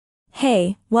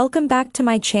Hey, welcome back to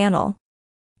my channel.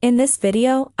 In this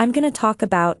video, I'm gonna talk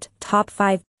about top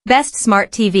 5 Best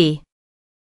Smart TV.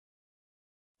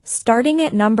 Starting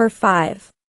at number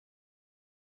 5.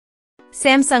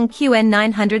 Samsung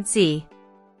QN900C.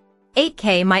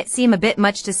 8K might seem a bit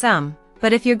much to some,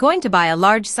 but if you're going to buy a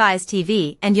large-size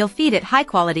TV and you'll feed it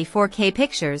high-quality 4K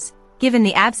pictures, given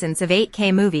the absence of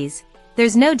 8K movies,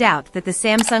 there's no doubt that the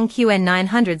Samsung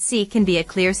QN900C can be a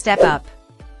clear step up.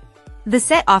 The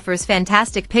set offers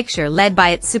fantastic picture led by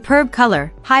its superb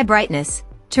color, high brightness,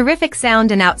 terrific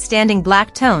sound and outstanding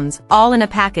black tones, all in a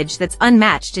package that's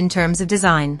unmatched in terms of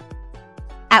design.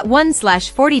 At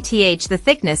 1/40th the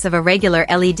thickness of a regular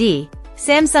LED,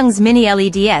 Samsung's mini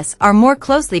LEDs are more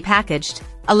closely packaged,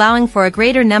 allowing for a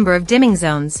greater number of dimming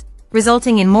zones,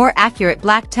 resulting in more accurate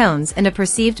black tones and a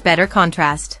perceived better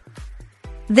contrast.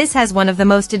 This has one of the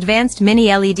most advanced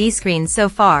mini LED screens so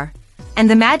far, and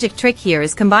the magic trick here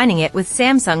is combining it with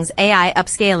Samsung's AI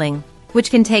upscaling, which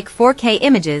can take 4K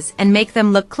images and make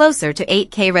them look closer to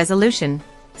 8K resolution,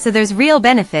 so there's real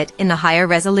benefit in the higher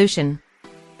resolution.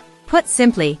 Put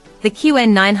simply, the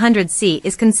QN900C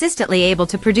is consistently able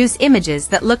to produce images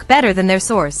that look better than their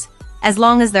source, as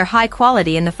long as they're high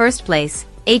quality in the first place.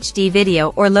 HD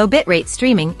video or low bitrate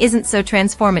streaming isn't so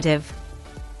transformative.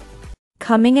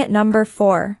 Coming at number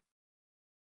 4.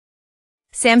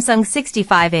 Samsung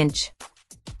 65-inch.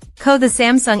 The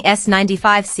Samsung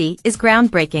S95C is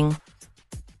groundbreaking.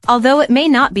 Although it may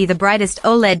not be the brightest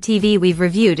OLED TV we've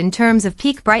reviewed in terms of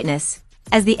peak brightness,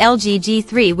 as the LG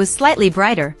G3 was slightly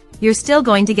brighter, you're still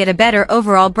going to get a better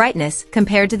overall brightness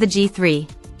compared to the G3.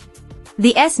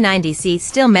 The S90C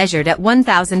still measured at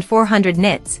 1400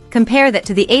 nits, compare that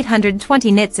to the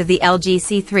 820 nits of the LG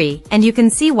C3 and you can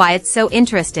see why it's so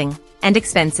interesting and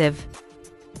expensive.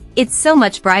 It's so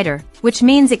much brighter, which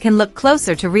means it can look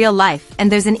closer to real life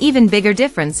and there's an even bigger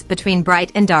difference between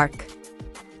bright and dark.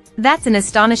 That's an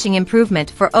astonishing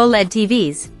improvement for OLED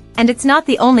TVs, and it's not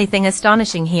the only thing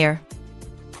astonishing here.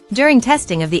 During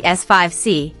testing of the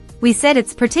S5C, we said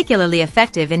it's particularly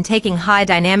effective in taking high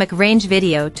dynamic range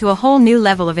video to a whole new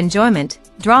level of enjoyment,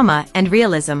 drama, and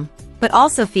realism, but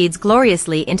also feeds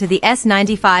gloriously into the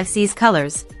S95C's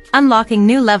colors, unlocking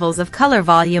new levels of color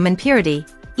volume and purity,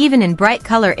 even in bright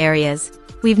color areas,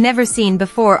 we've never seen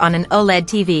before on an OLED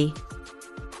TV.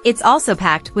 It's also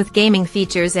packed with gaming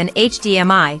features and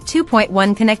HDMI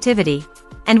 2.1 connectivity,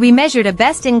 and we measured a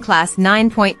best-in-class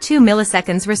 9.2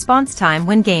 milliseconds response time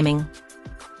when gaming.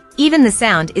 Even the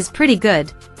sound is pretty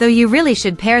good, though you really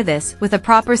should pair this with a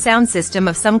proper sound system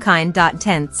of some kind.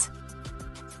 Tense.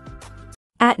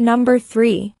 At number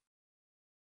 3.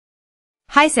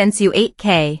 Hisense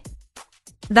U8K.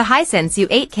 The Hisense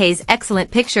U8K's excellent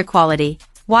picture quality,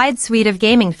 wide suite of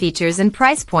gaming features and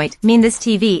price point mean this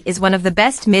TV is one of the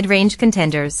best mid-range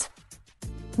contenders.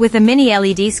 With a mini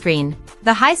LED screen,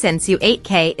 the Hisense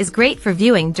U8K is great for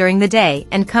viewing during the day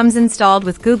and comes installed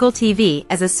with Google TV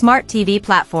as a smart TV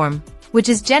platform, which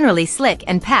is generally slick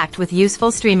and packed with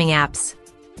useful streaming apps.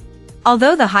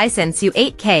 Although the Hisense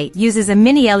U8K uses a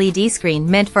mini LED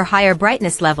screen meant for higher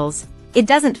brightness levels, it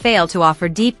doesn't fail to offer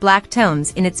deep black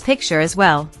tones in its picture as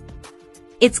well.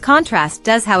 Its contrast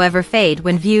does however fade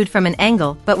when viewed from an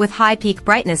angle, but with high peak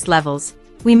brightness levels,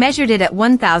 we measured it at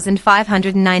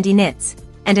 1590 nits,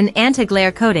 and an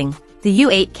anti-glare coating. The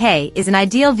U8K is an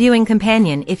ideal viewing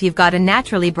companion if you've got a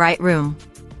naturally bright room.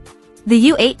 The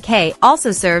U8K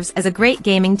also serves as a great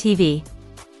gaming TV.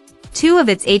 2 of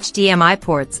its HDMI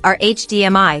ports are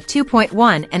HDMI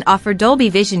 2.1 and offer Dolby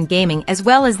Vision gaming as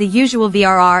well as the usual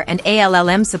VRR and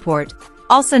ALLM support,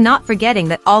 also not forgetting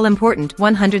that all-important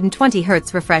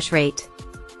 120Hz refresh rate.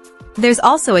 There's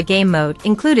also a game mode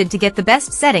included to get the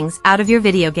best settings out of your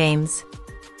video games.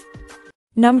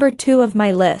 Number 2 of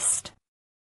my list.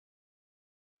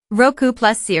 Roku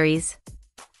Plus Series.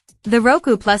 The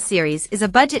Roku Plus Series is a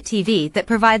budget TV that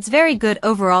provides very good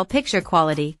overall picture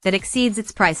quality that exceeds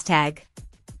its price tag.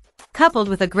 Coupled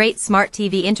with a great smart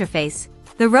TV interface,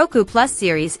 the Roku Plus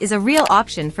Series is a real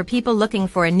option for people looking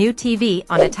for a new TV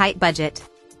on a tight budget.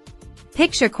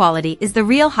 Picture quality is the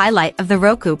real highlight of the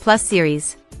Roku Plus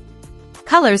Series.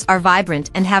 Colors are vibrant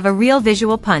and have a real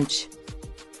visual punch.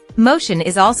 Motion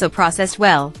is also processed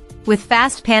well, with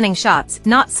fast panning shots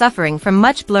not suffering from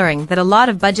much blurring that a lot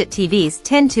of budget TVs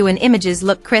tend to, and images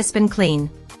look crisp and clean.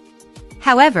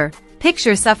 However,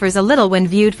 picture suffers a little when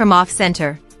viewed from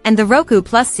off-center, and the Roku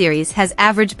Plus Series has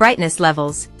average brightness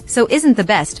levels, so isn't the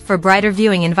best for brighter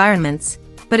viewing environments,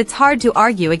 but it's hard to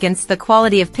argue against the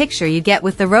quality of picture you get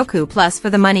with the Roku Plus for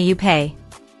the money you pay.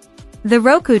 The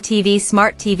Roku TV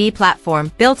Smart TV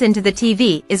platform built into the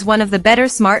TV is one of the better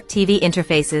smart TV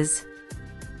interfaces.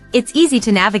 It's easy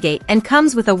to navigate and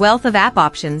comes with a wealth of app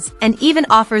options and even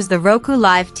offers the Roku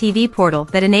Live TV portal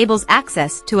that enables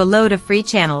access to a load of free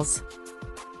channels.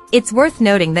 It's worth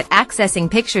noting that accessing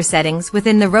picture settings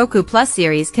within the Roku Plus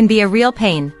series can be a real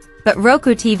pain, but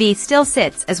Roku TV still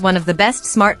sits as one of the best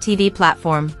smart TV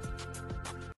platform.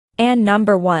 And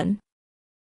number 1.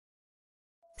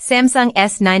 Samsung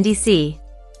S90C.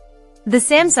 The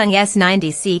Samsung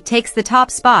S90C takes the top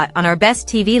spot on our best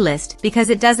TV list because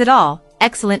it does it all: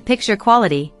 excellent picture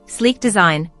quality, sleek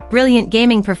design, brilliant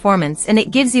gaming performance, and it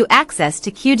gives you access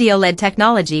to QD OLED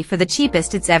technology for the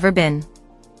cheapest it's ever been.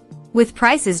 With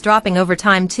prices dropping over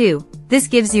time too, this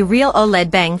gives you real OLED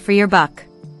bang for your buck.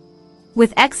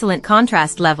 With excellent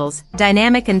contrast levels,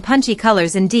 dynamic and punchy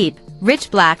colors and deep, rich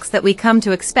blacks that we come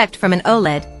to expect from an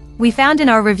OLED, we found in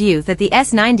our review that the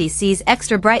S90C's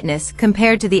extra brightness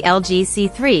compared to the LG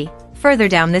C3, further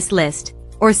down this list,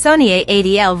 or Sony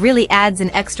A80L really adds an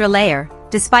extra layer,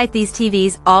 despite these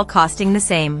TVs all costing the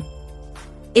same.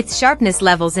 Its sharpness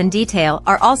levels and detail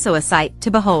are also a sight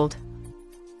to behold.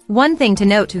 One thing to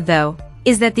note, though,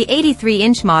 is that the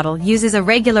 83-inch model uses a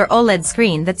regular OLED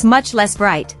screen that's much less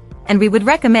bright, and we would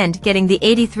recommend getting the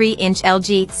 83-inch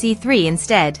LG C3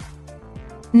 instead.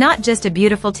 Not just a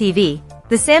beautiful TV,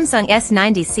 the Samsung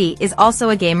S90C is also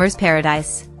a gamer's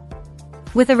paradise.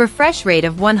 With a refresh rate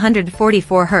of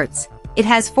 144 Hz, it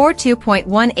has 4 2.1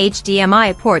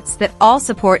 HDMI ports that all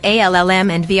support ALLM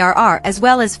and VRR, as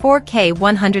well as 4K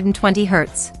 120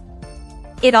 Hz.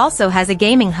 It also has a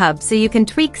gaming hub so you can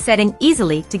tweak setting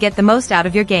easily to get the most out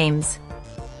of your games.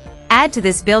 Add to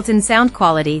this built-in sound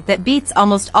quality that beats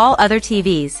almost all other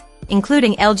TVs,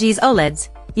 including LG's OLEDs,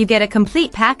 you get a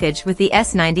complete package with the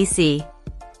S90C.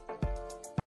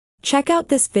 Check out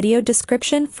this video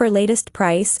description for latest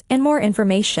price and more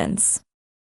informations.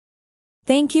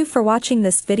 Thank you for watching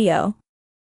this video.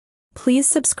 Please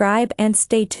subscribe and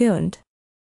stay tuned.